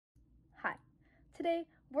Today,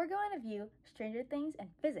 we're going to view Stranger Things and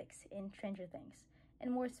physics in Stranger Things.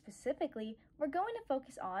 And more specifically, we're going to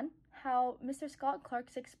focus on how Mr. Scott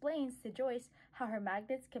Clarke explains to Joyce how her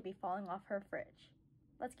magnets could be falling off her fridge.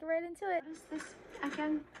 Let's get right into it. What is this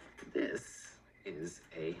again? This is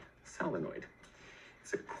a solenoid.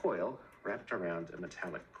 It's a coil wrapped around a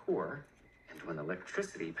metallic core, and when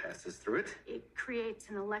electricity passes through it, It creates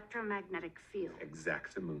an electromagnetic field.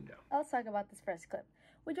 exactamundo. Let's talk about this first clip.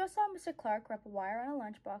 We just saw Mr. Clarke wrap a wire on a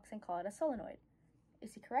lunchbox and call it a solenoid.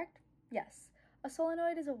 Is he correct? Yes. A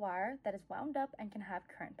solenoid is a wire that is wound up and can have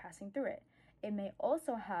current passing through it. It may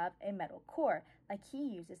also have a metal core, like he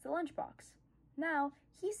uses the lunchbox. Now,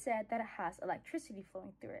 he said that it has electricity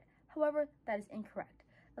flowing through it. However, that is incorrect.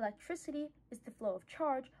 Electricity is the flow of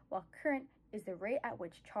charge, while current is the rate at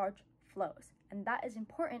which charge flows. And that is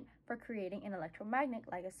important for creating an electromagnet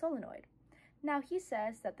like a solenoid. Now, he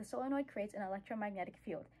says that the solenoid creates an electromagnetic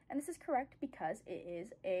field. And this is correct because it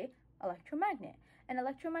is an electromagnet. And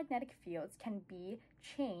electromagnetic fields can be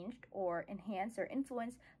changed or enhanced or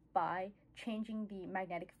influenced by changing the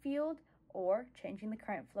magnetic field or changing the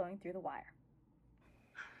current flowing through the wire.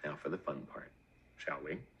 Now for the fun part, shall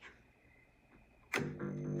we?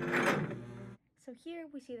 So here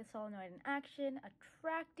we see the solenoid in action,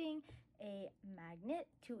 attracting a magnet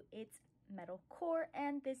to its metal core,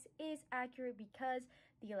 and this is accurate because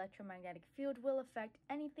the electromagnetic field will affect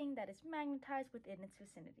anything that is magnetized within its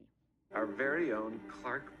vicinity. Our very own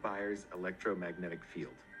Clarke Byers electromagnetic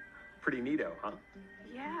field. Pretty neato, huh?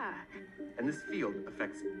 Yeah. And this field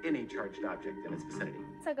affects any charged object in its vicinity.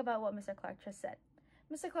 Let's talk about what Mr. Clarke just said.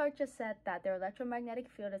 Mr. Clarke just said that their electromagnetic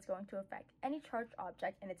field is going to affect any charged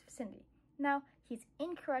object in its vicinity. Now, he's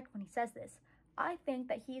incorrect when he says this. I think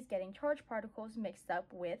that he's getting charged particles mixed up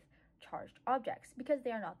with charged objects because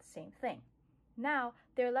they are not the same thing. Now,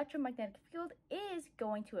 their electromagnetic field is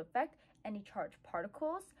going to affect any charged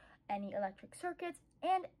particles, any electric circuits,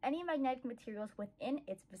 and any magnetic materials within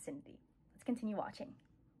its vicinity. Let's continue watching.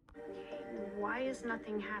 Why is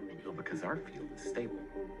nothing happening? Well, because our field is stable.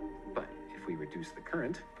 But if we reduce the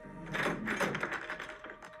current,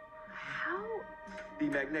 How? the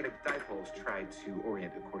magnetic dipoles try to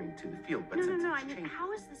orient according to the field, but No, since I it's mean, changing...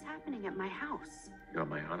 how is this happening at my house? You want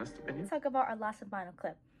my honest opinion? Let's talk about our last and final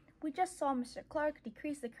clip. We just saw Mr. Clarke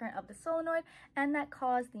decrease the current of the solenoid, and that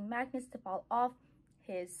caused the magnets to fall off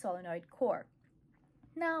his solenoid core.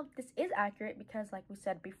 Now, this is accurate because, like we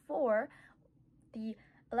said before, the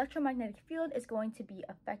electromagnetic field is going to be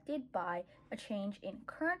affected by a change in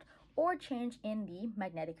current or change in the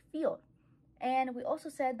magnetic field. And we also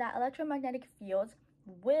said that electromagnetic fields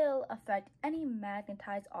will affect any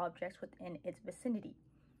magnetized objects within its vicinity.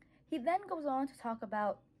 He then goes on to talk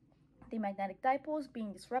about the magnetic dipoles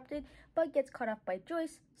being disrupted but gets cut off by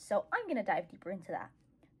Joyce, so I'm going to dive deeper into that.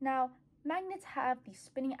 Now, magnets have these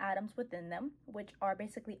spinning atoms within them, which are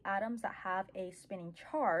basically atoms that have a spinning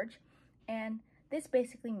charge, and this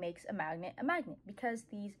basically makes a magnet because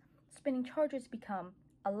these spinning charges become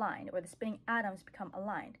aligned, or the spinning atoms become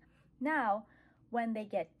aligned. Now, when they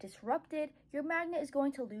get disrupted, your magnet is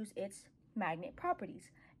going to lose its magnet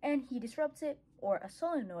properties, and he disrupts it, or a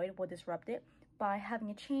solenoid will disrupt it, by having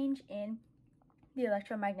a change in the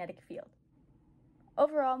electromagnetic field.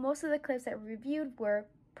 Overall, most of the clips that we reviewed were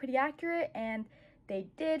pretty accurate, and they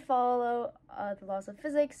did follow the laws of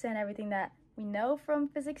physics and everything that we know from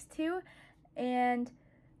physics too. And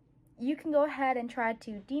you can go ahead and try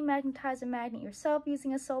to demagnetize a magnet yourself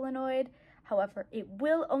using a solenoid. However, it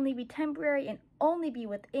will only be temporary and only be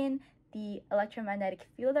within the electromagnetic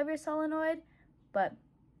field of your solenoid, but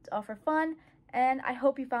it's all for fun, and I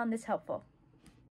hope you found this helpful.